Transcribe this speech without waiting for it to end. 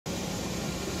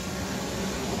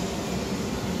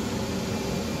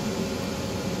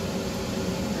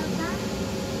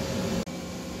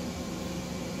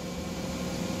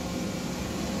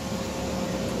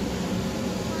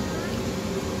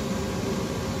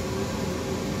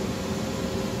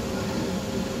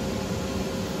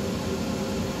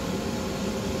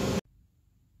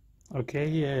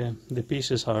Okay, the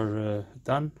pieces are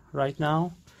done right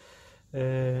now.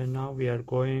 Now we are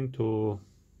going to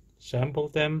sample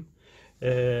them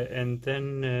and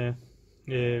then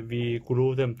we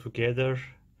glue them together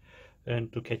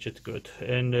and to catch it good.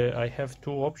 And I have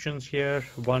two options here.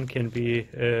 One can be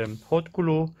hot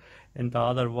glue, and the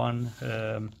other one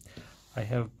I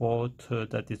have bought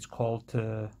that it's called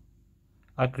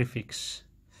Agrifix.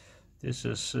 This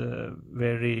is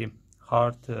very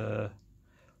hard.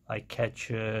 I catch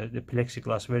the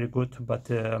plexiglas very good, but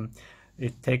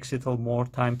it takes a little more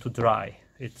time to dry.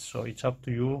 So it's up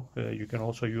to you. You can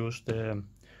also use the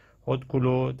hot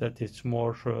glue that is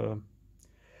more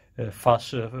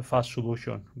fast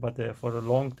solution. But for the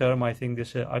long term, I think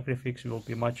this Agrifix will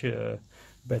be much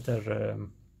better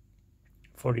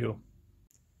for you.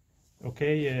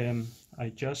 Okay, I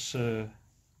just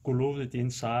glued it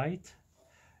inside,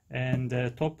 and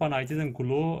the top one I didn't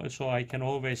glue, so I can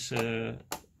always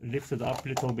lift it up a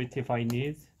little bit if I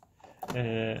need,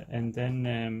 and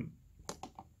then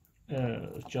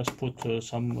just put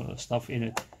some stuff in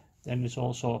it. Then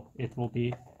it will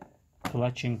be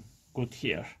clutching good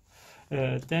here.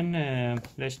 Then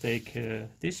let's take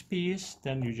this piece.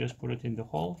 Then you just put it in the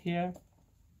hole here,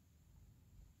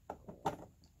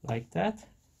 like that.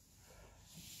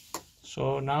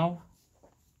 So now,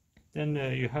 then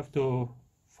you have to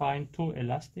find two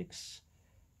elastics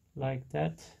like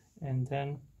that, and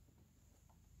then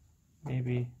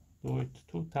maybe do it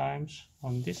 2 times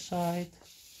on this side,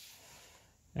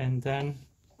 and then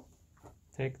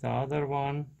take the other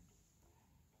one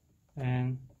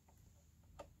and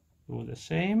do the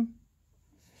same.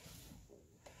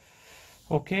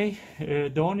 Okay,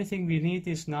 the only thing we need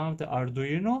is now the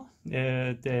Arduino,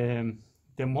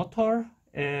 the motor,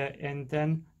 and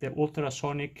then the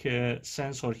ultrasonic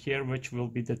sensor here, which will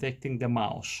be detecting the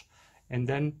mouse, and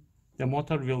then the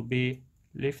motor will be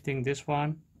lifting this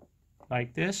one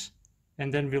like this,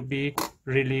 and then will be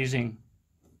releasing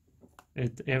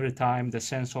it every time the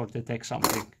sensor detects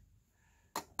something.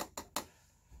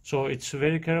 So it's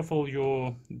very careful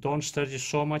you don't stretch it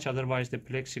so much, otherwise the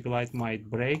plexiglas might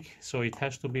break. So it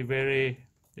has to be very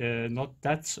not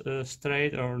that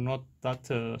straight or not that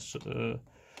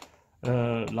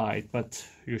light, but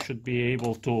you should be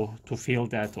able to feel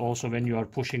that also when you are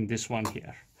pushing this one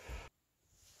here.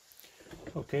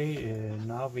 Okay,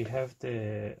 now we have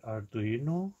the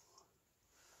Arduino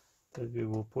that we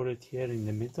will put it here in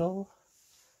the middle.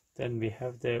 Then we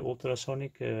have the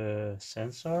ultrasonic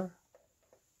sensor.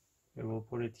 We will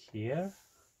put it here,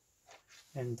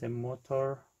 and the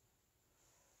motor,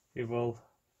 we will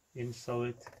install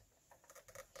it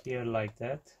here like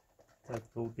that. That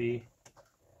will be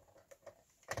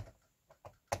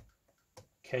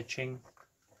catching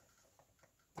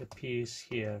the piece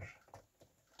here,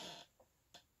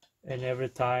 and every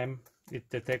time it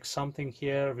detects something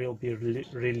here, we'll be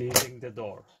releasing the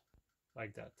door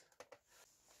like that.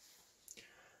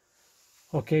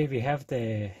 Okay, we have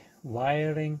the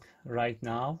wiring right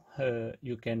now.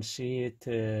 You can see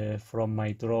it from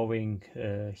my drawing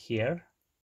here.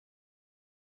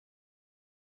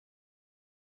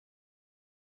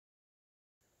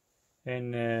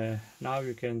 And now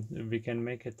we can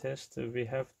make a test. We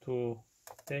have to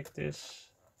take this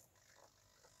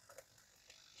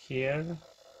here.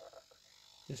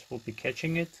 This will be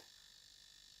catching it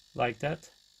like that,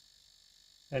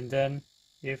 and then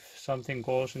if something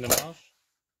goes in the mouse,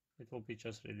 it will be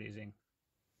just releasing,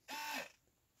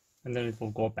 and then it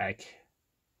will go back.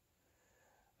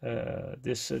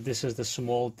 This is the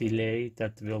small delay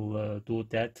that will do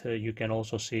that. You can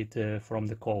also see it from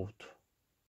the code.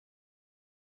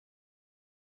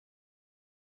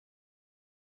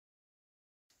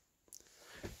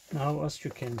 Now, as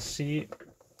you can see,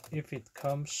 if it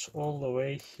comes all the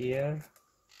way here,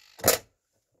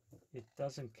 it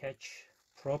doesn't catch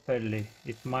properly.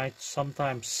 It might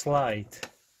sometimes slide.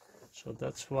 So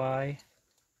that's why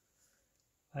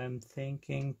I'm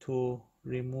thinking to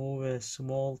remove a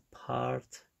small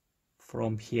part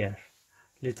from here,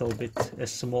 little bit, a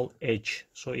small edge,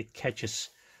 so it catches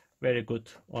very good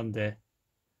on the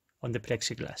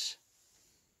plexiglas.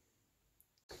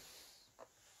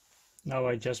 Now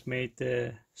I just made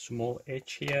the small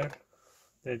edge here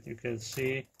that you can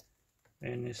see,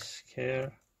 and it's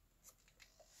here,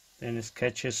 then it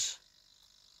catches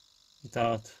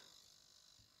without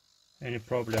any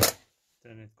problem.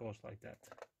 Then it goes like that.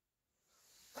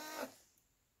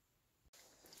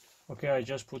 Okay, I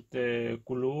just put the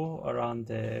glue around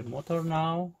the motor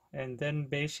now, and then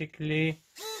basically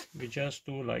we just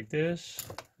do like this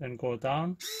and go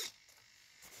down,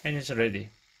 and it's ready.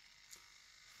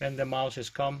 When the mouse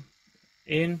is come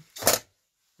in,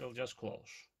 we'll just close.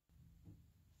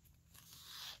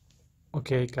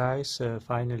 Okay guys,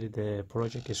 finally the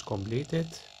project is completed.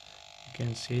 You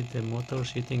can see the motor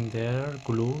sitting there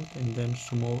glued, and then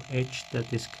small edge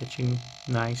that is catching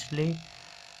nicely,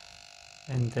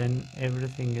 and then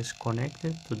everything is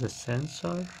connected to the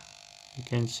sensor. You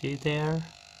can see there.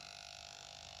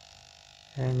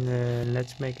 And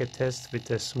let's make a test with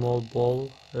a small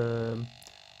ball,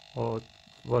 or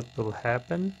what will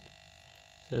happen.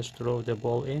 Just throw the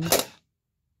ball in,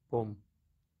 boom,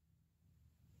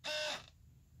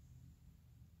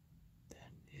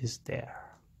 is there.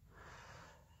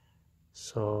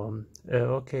 So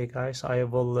okay guys, I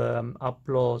will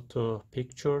upload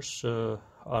pictures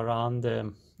around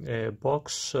the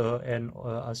box, and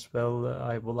as well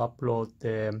I will upload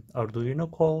the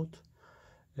Arduino code,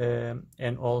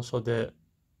 and also the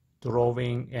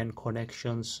drawing and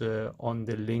connections on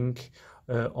the link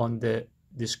on the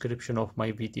description of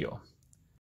my video.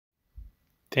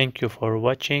 Thank you for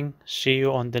watching. See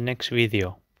you on the next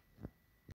video.